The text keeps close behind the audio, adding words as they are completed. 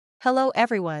Hello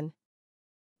everyone.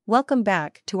 Welcome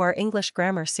back to our English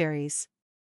grammar series.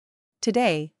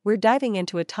 Today, we're diving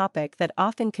into a topic that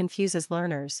often confuses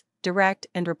learners: direct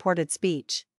and reported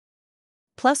speech.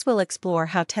 Plus, we'll explore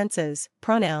how tenses,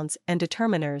 pronouns, and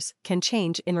determiners can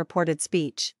change in reported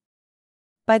speech.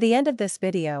 By the end of this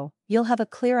video, you'll have a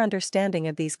clear understanding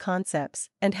of these concepts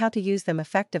and how to use them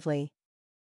effectively.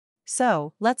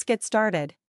 So, let's get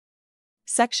started.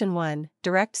 Section 1: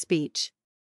 Direct speech.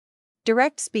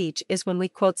 Direct speech is when we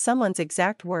quote someone's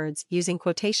exact words using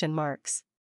quotation marks.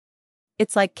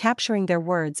 It's like capturing their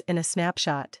words in a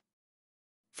snapshot.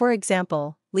 For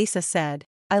example, Lisa said,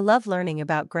 "I love learning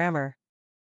about grammar."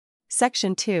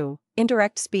 Section 2: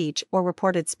 Indirect speech or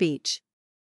reported speech.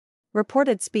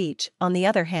 Reported speech, on the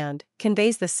other hand,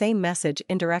 conveys the same message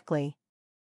indirectly.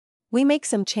 We make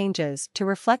some changes to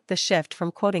reflect the shift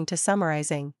from quoting to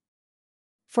summarizing.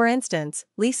 For instance,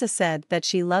 Lisa said that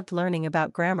she loved learning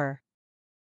about grammar.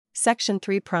 Section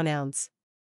 3: Pronouns.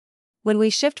 When we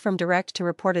shift from direct to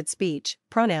reported speech,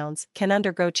 pronouns can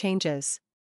undergo changes.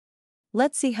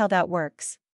 Let's see how that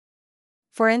works.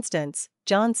 For instance,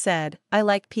 John said, "I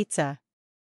like pizza."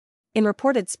 In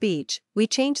reported speech, we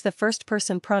change the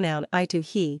first-person pronoun I to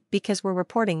he because we're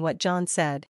reporting what John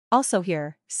said. Also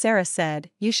here, Sarah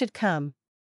said, "You should come."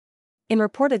 In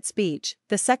reported speech,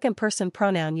 the second-person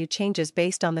pronoun you changes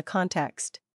based on the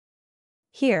context.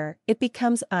 Here, it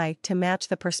becomes I to match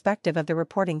the perspective of the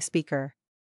reporting speaker.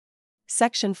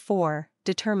 Section 4: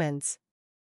 Determines.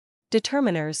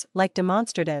 Determiners, like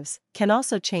demonstratives, can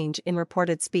also change in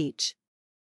reported speech.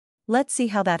 Let's see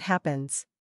how that happens.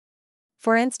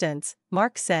 For instance,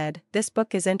 Mark said, "This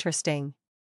book is interesting."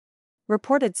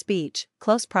 Reported speech,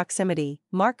 close proximity,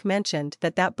 Mark mentioned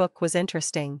that book was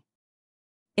interesting.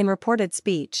 In reported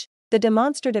speech, the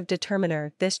demonstrative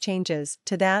determiner this changes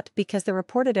to that because the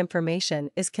reported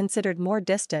information is considered more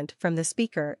distant from the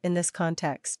speaker in this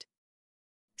context.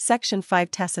 Section 5: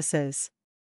 Tenses.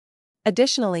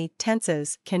 Additionally,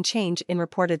 tenses can change in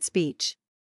reported speech.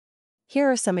 Here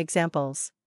are some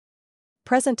examples.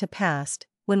 Present to past: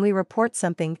 when we report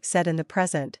something said in the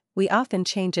present, we often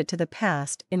change it to the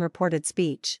past in reported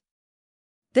speech.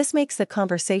 This makes the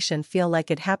conversation feel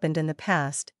like it happened in the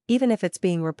past, even if it's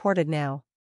being reported now.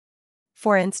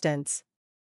 For instance,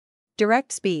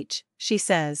 direct speech: she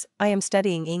says, "I am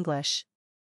studying English."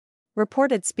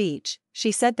 Reported speech: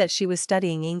 she said that she was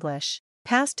studying English.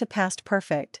 Past to past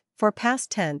perfect: for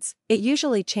past tense, it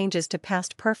usually changes to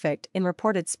past perfect in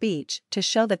reported speech to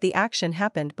show that the action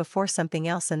happened before something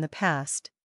else in the past.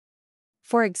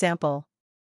 For example,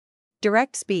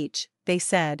 direct speech: they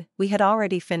said, "We had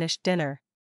already finished dinner."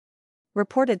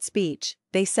 Reported speech: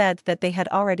 they said that they had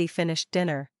already finished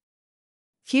dinner.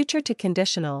 Future to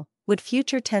conditional: would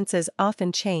future tenses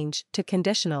often change to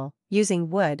conditional, using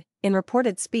would, in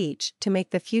reported speech to make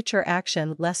the future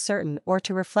action less certain or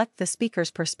to reflect the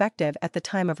speaker's perspective at the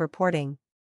time of reporting.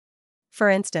 For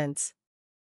instance,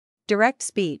 direct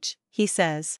speech: he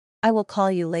says, "I will call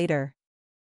you later."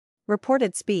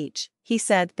 Reported speech: he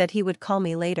said that he would call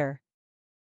me later.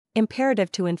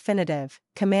 Imperative to infinitive: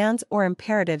 commands or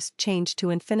imperatives change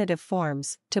to infinitive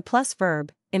forms, to plus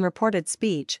verb, in reported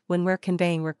speech when we're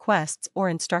conveying requests or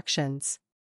instructions.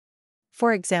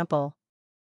 For example,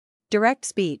 direct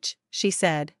speech: she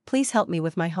said, "Please help me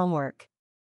with my homework."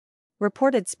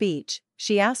 Reported speech: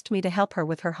 she asked me to help her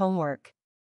with her homework.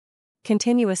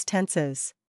 Continuous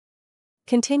tenses.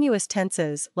 Continuous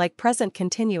tenses, like present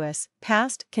continuous,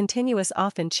 past continuous,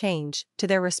 often change to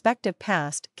their respective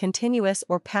past continuous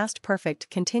or past perfect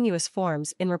continuous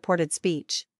forms in reported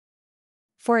speech.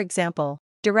 For example,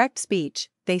 direct speech: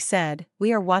 they said,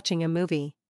 "We are watching a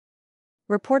movie."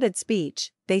 Reported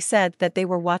speech: they said that they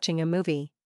were watching a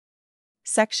movie.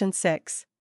 Section 6.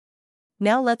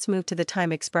 Now let's move to the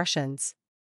time expressions.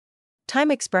 Time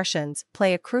expressions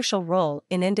play a crucial role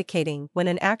in indicating when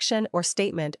an action or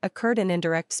statement occurred in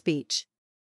indirect speech.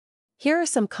 Here are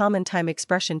some common time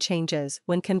expression changes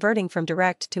when converting from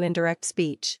direct to indirect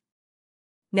speech.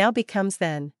 Now becomes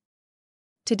then.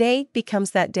 Today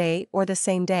becomes that day or the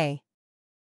same day.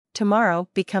 Tomorrow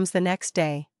becomes the next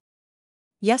day.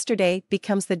 Yesterday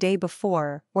becomes the day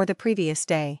before or the previous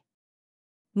day.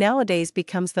 Nowadays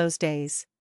becomes those days.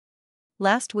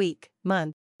 Last week,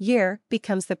 month, year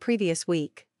becomes the previous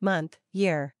week, month,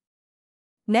 year.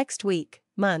 Next week,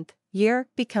 month, year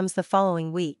becomes the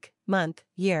following week, month,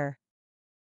 year.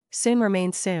 Soon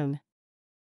remains soon.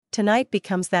 Tonight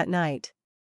becomes that night.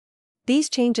 These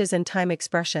changes in time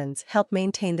expressions help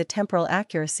maintain the temporal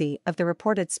accuracy of the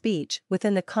reported speech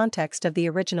within the context of the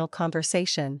original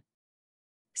conversation.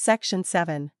 Section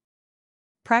 7.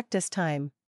 Practice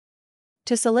time.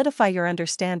 To solidify your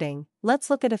understanding, let's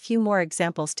look at a few more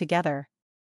examples together.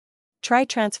 Try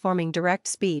transforming direct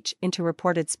speech into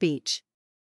reported speech.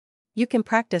 You can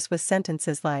practice with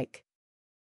sentences like,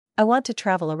 I want to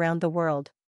travel around the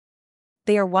world.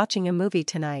 They are watching a movie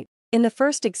tonight. In the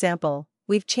first example,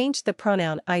 we've changed the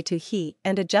pronoun I to he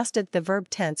and adjusted the verb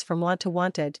tense from want to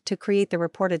wanted to create the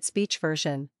reported speech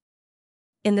version.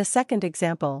 In the second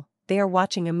example, they are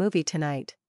watching a movie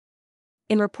tonight.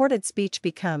 In reported speech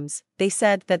becomes, they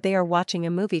said that they are watching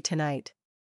a movie tonight.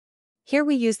 Here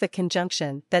we use the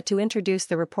conjunction that to introduce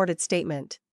the reported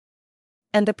statement.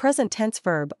 And the present tense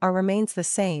verb are remains the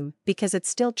same because it's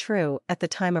still true at the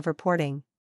time of reporting.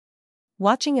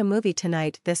 Watching a movie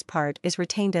tonight, this part is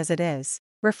retained as it is,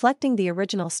 reflecting the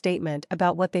original statement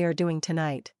about what they are doing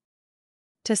tonight.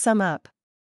 To sum up,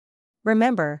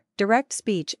 remember, direct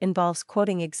speech involves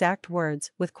quoting exact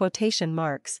words with quotation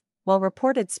marks, while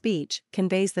reported speech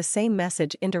conveys the same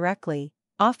message indirectly,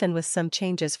 often with some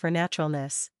changes for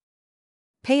naturalness.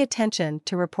 Pay attention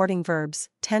to reporting verbs,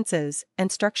 tenses,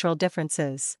 and structural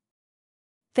differences.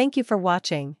 Thank you for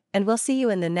watching, and we'll see you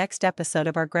in the next episode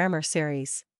of our grammar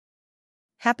series.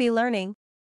 Happy learning!